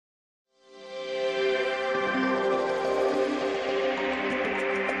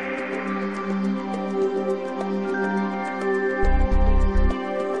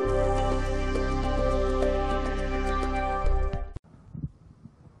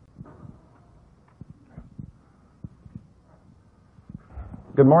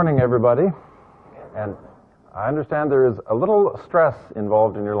Good morning, everybody. And I understand there is a little stress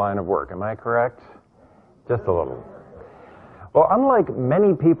involved in your line of work. Am I correct? Just a little. Well, unlike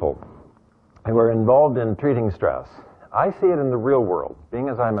many people who are involved in treating stress, I see it in the real world. Being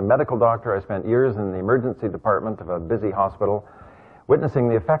as I'm a medical doctor, I spent years in the emergency department of a busy hospital, witnessing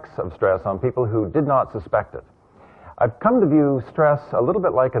the effects of stress on people who did not suspect it. I've come to view stress a little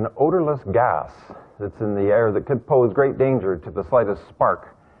bit like an odorless gas that's in the air that could pose great danger to the slightest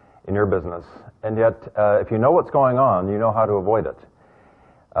spark in your business. And yet, if you know what's going on, you know how to avoid it.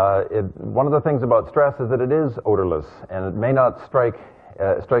 One of the things about stress is that it is odorless, and it may not strike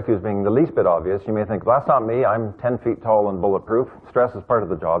you as being the least bit obvious. You may think, well, that's not me. I'm 10 feet tall and bulletproof. Stress is part of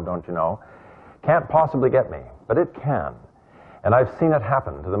the job, don't you know? Can't possibly get me, but it can. And I've seen it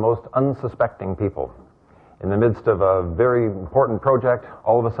happen to the most unsuspecting people. In the midst of a very important project,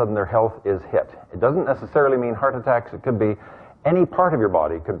 all of a sudden their health is hit. It doesn't necessarily mean heart attacks. It could be any part of your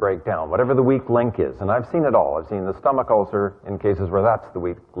body could break down, whatever the weak link is. And I've seen it all. I've seen the stomach ulcer in cases where that's the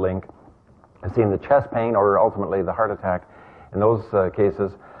weak link. I've seen the chest pain or ultimately the heart attack in those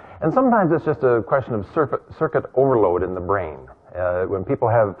cases. And sometimes it's just a question of circuit overload in the brain. When people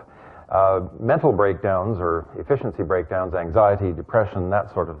have mental breakdowns or efficiency breakdowns, anxiety, depression,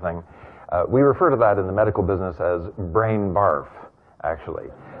 that sort of thing, we refer to that in the medical business as brain barf, actually.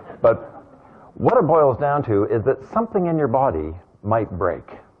 But what it boils down to is that something in your body might break.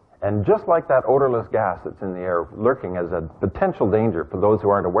 And just like that odorless gas that's in the air lurking as a potential danger for those who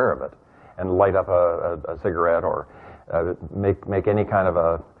aren't aware of it and light up a cigarette or make any kind of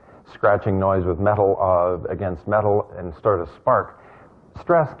a scratching noise with metal against metal and start a spark,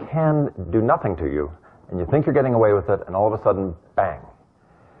 stress can do nothing to you, and you think you're getting away with it, and all of a sudden, bang.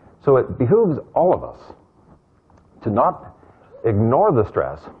 So it behooves all of us to not ignore the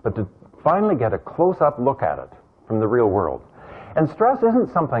stress, but to finally get a close-up look at it from the real world. And stress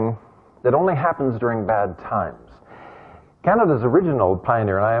isn't something that only happens during bad times. Canada's original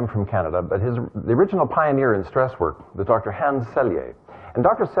pioneer, and I am from Canada, but the original pioneer in stress work was Dr. Hanson. And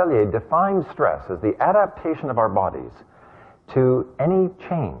Dr. Selye defined stress as the adaptation of our bodies to any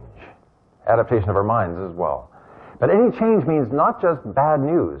change, adaptation of our minds as well. But any change means not just bad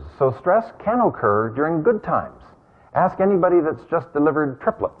news. So stress can occur during good times. Ask anybody that's just delivered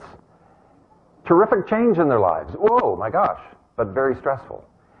triplets. Terrific change in their lives. Whoa, my gosh, but very stressful.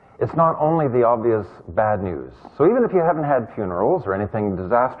 It's not only the obvious bad news. So even if you haven't had funerals or anything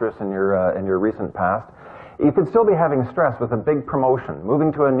disastrous in your recent past, you could still be having stress with a big promotion,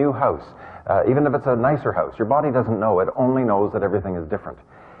 moving to a new house, even if it's a nicer house. Your body doesn't know. It only knows that everything is different.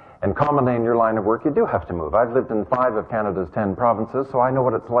 And commonly in your line of work, you do have to move. I've lived in 5 of Canada's 10 provinces, so I know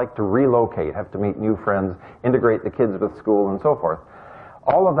what it's like to relocate, have to meet new friends, integrate the kids with school, and so forth.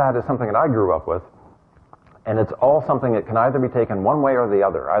 All of that is something that I grew up with, and it's all something that can either be taken one way or the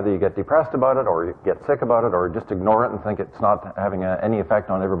other. Either you get depressed about it, or you get sick about it, or just ignore it and think it's not having any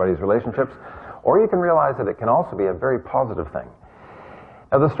effect on everybody's relationships, or you can realize that it can also be a very positive thing.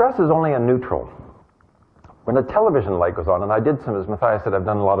 Now, the stress is only a neutral. When a television light goes on, and I did some, as Matthias said, I've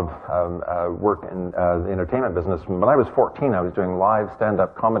done a lot of work in the entertainment business. When I was 14, I was doing live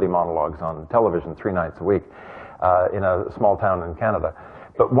stand-up comedy monologues on television 3 nights a week in a small town in Canada.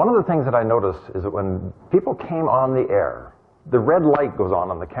 But one of the things that I noticed is that when people came on the air, the red light goes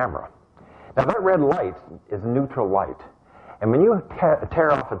on the camera. Now, that red light is neutral light. And when you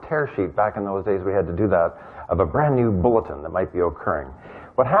tear off a tear sheet, back in those days we had to do that, of a brand new bulletin that might be occurring,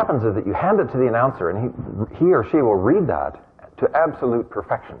 what happens is that you hand it to the announcer, and he or she will read that to absolute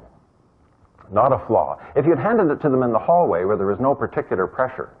perfection, not a flaw. If you'd handed it to them in the hallway where there was no particular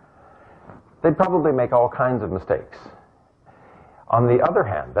pressure, they'd probably make all kinds of mistakes. On the other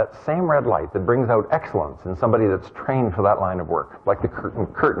hand, that same red light that brings out excellence in somebody that's trained for that line of work, like the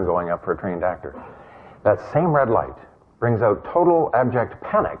curtain going up for a trained actor, that same red light brings out total abject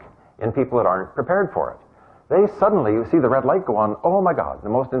panic in people that aren't prepared for it. They suddenly, you see the red light go on, oh my God, the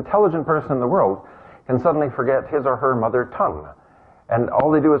most intelligent person in the world can suddenly forget his or her mother tongue. And all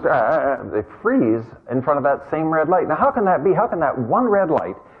they do is, they freeze in front of that same red light. Now how can that be? How can that one red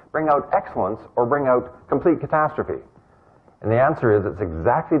light bring out excellence or bring out complete catastrophe? And the answer is it's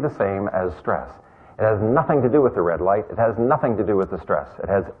exactly the same as stress. It has nothing to do with the red light. It has nothing to do with the stress. It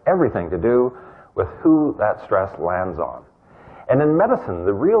has everything to do with who that stress lands on. And in medicine,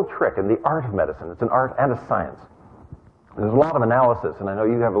 the real trick, in the art of medicine, it's an art and a science. There's a lot of analysis, and I know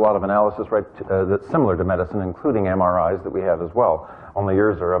you have a lot of analysis that's similar to medicine, including MRIs that we have as well, only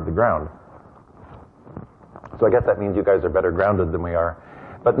yours are of the ground. So I guess that means you guys are better grounded than we are.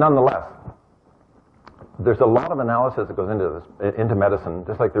 But nonetheless, there's a lot of analysis that goes into medicine,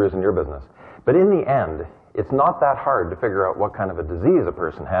 just like there is in your business. But in the end, It's not that hard to figure out what kind of a disease a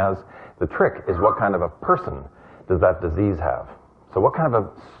person has. The trick is what kind of a person does that disease have. So what kind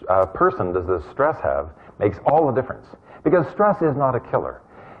of a person does this stress have makes all the difference. Because stress is not a killer.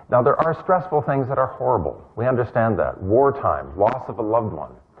 Now, there are stressful things that are horrible. We understand that. Wartime, loss of a loved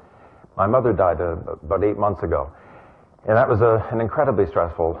one. My mother died about 8 months ago. And that was an incredibly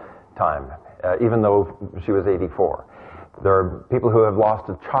stressful time, even though she was 84. There are people who have lost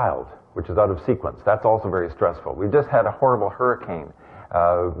a child, which is out of sequence. That's also very stressful. We just had a horrible hurricane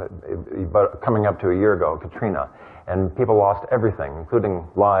coming up to a year ago, Katrina. And people lost everything, including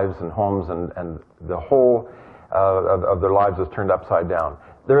lives and homes, and the whole of their lives was turned upside down.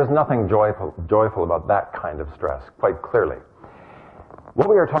 There is nothing joyful about that kind of stress, quite clearly. What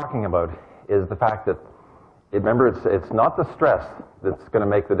we are talking about is the fact that, remember, it's not the stress that's going to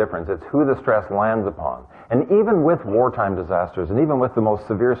make the difference, it's who the stress lands upon. And even with wartime disasters, and even with the most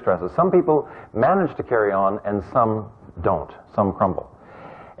severe stresses, some people manage to carry on and some don't, some crumble.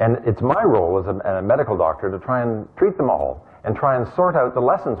 And it's my role as a medical doctor to try and treat them all and try and sort out the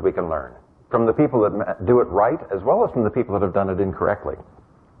lessons we can learn from the people that do it right as well as from the people that have done it incorrectly.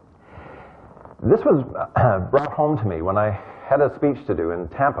 This was brought home to me when I had a speech to do in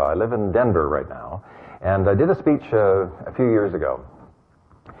Tampa. I live in Denver right now, and I did a speech a few years ago.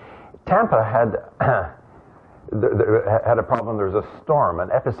 Tampa had a problem. There was a storm. An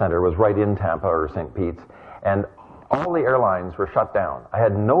epicenter was right in Tampa or St. Pete's, and all the airlines were shut down. I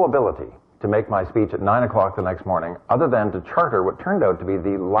had no ability to make my speech at 9 o'clock the next morning other than to charter what turned out to be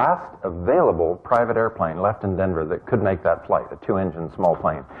the last available private airplane left in Denver that could make that flight, a 2-engine small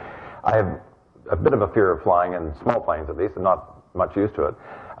plane. I have a bit of a fear of flying in small planes, at least, and not much used to it.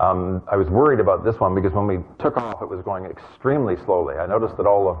 I was worried about this one because when we took off, it was going extremely slowly. I noticed that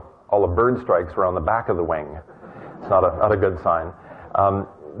all the bird strikes were on the back of the wing. It's not a good sign.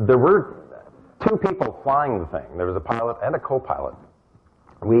 There were 2 people flying the thing. There was a pilot and a co-pilot.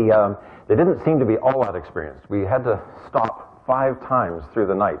 They didn't seem to be all that experienced. We had to stop 5 times through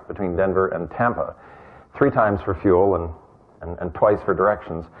the night between Denver and Tampa, 3 times for fuel and twice for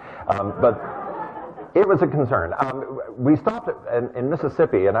directions. But it was a concern. We stopped in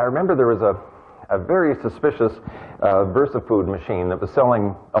Mississippi, and I remember there was a very suspicious VersaFood machine that was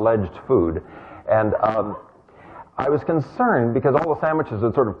selling alleged food, and I was concerned because all the sandwiches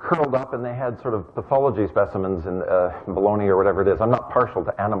had sort of curled up and they had sort of pathology specimens in bologna or whatever it is. I'm not partial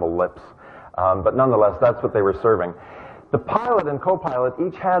to animal lips, but nonetheless, that's what they were serving. The pilot and co-pilot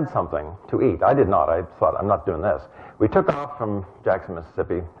each had something to eat. I did not. I thought, I'm not doing this. We took off from Jackson,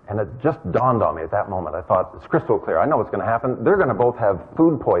 Mississippi, and it just dawned on me at that moment. I thought, it's crystal clear. I know what's going to happen. They're going to both have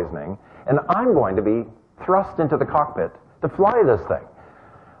food poisoning, and I'm going to be thrust into the cockpit to fly this thing.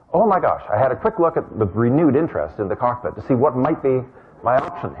 Oh my gosh, I had a quick look with renewed interest in the cockpit to see what might be my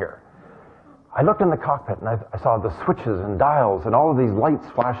option here. I looked in the cockpit and I saw the switches and dials and all of these lights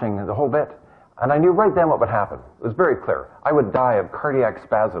flashing and the whole bit. And I knew right then what would happen. It was very clear. I would die of cardiac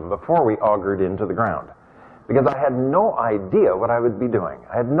spasm before we augured into the ground. Because I had no idea what I would be doing.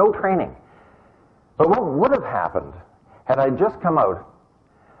 I had no training. But what would have happened had I just come out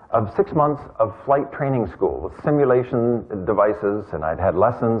of 6 months of flight training school with simulation devices, and I'd had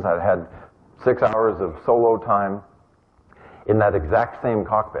lessons, I'd had 6 hours of solo time in that exact same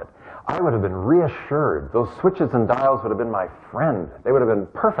cockpit, I would have been reassured. Those switches and dials would have been my friend. They would have been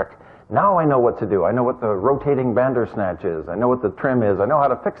perfect. Now I know what to do. I know what the rotating Bandersnatch is. I know what the trim is. I know how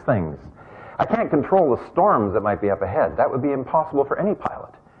to fix things. I can't control the storms that might be up ahead. That would be impossible for any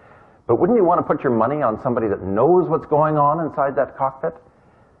pilot. But wouldn't you want to put your money on somebody that knows what's going on inside that cockpit?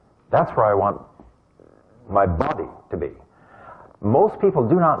 That's where I want my body to be. Most people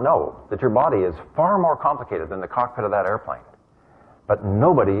do not know that your body is far more complicated than the cockpit of that airplane. But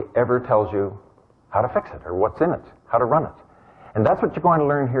nobody ever tells you how to fix it or what's in it, how to run it. And that's what you're going to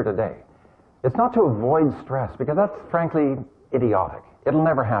learn here today. It's not to avoid stress, because that's frankly idiotic. It'll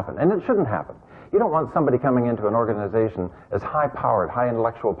never happen, and it shouldn't happen. You don't want somebody coming into an organization as high-powered, high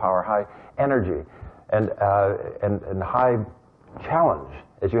intellectual power, high energy, and high challenge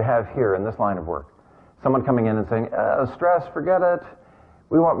as you have here in this line of work. Someone coming in and saying, stress, forget it.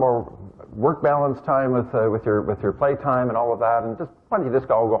 We want more work balance time with your play time and all of that, and why don't you just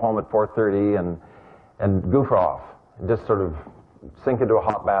all go home at 4:30 and goof off, and just sort of sink into a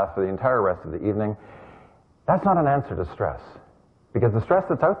hot bath for the entire rest of the evening. That's not an answer to stress, because the stress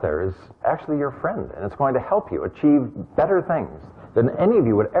that's out there is actually your friend, and it's going to help you achieve better things than any of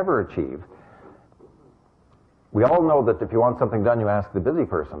you would ever achieve. We all know that if you want something done, you ask the busy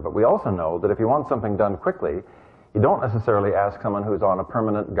person, but we also know that if you want something done quickly, you don't necessarily ask someone who's on a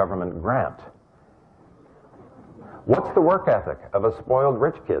permanent government grant. What's the work ethic of a spoiled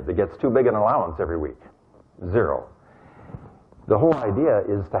rich kid that gets too big an allowance every week? Zero. The whole idea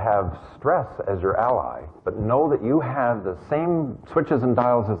is to have stress as your ally, but know that you have the same switches and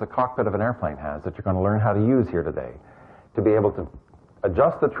dials as the cockpit of an airplane has that you're going to learn how to use here today to be able to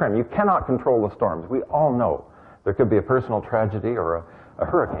adjust the trim. You cannot control the storms. We all know there could be a personal tragedy or a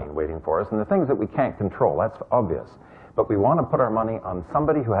hurricane waiting for us, and the things that we can't control, that's obvious. But we want to put our money on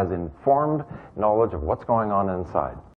somebody who has informed knowledge of what's going on inside.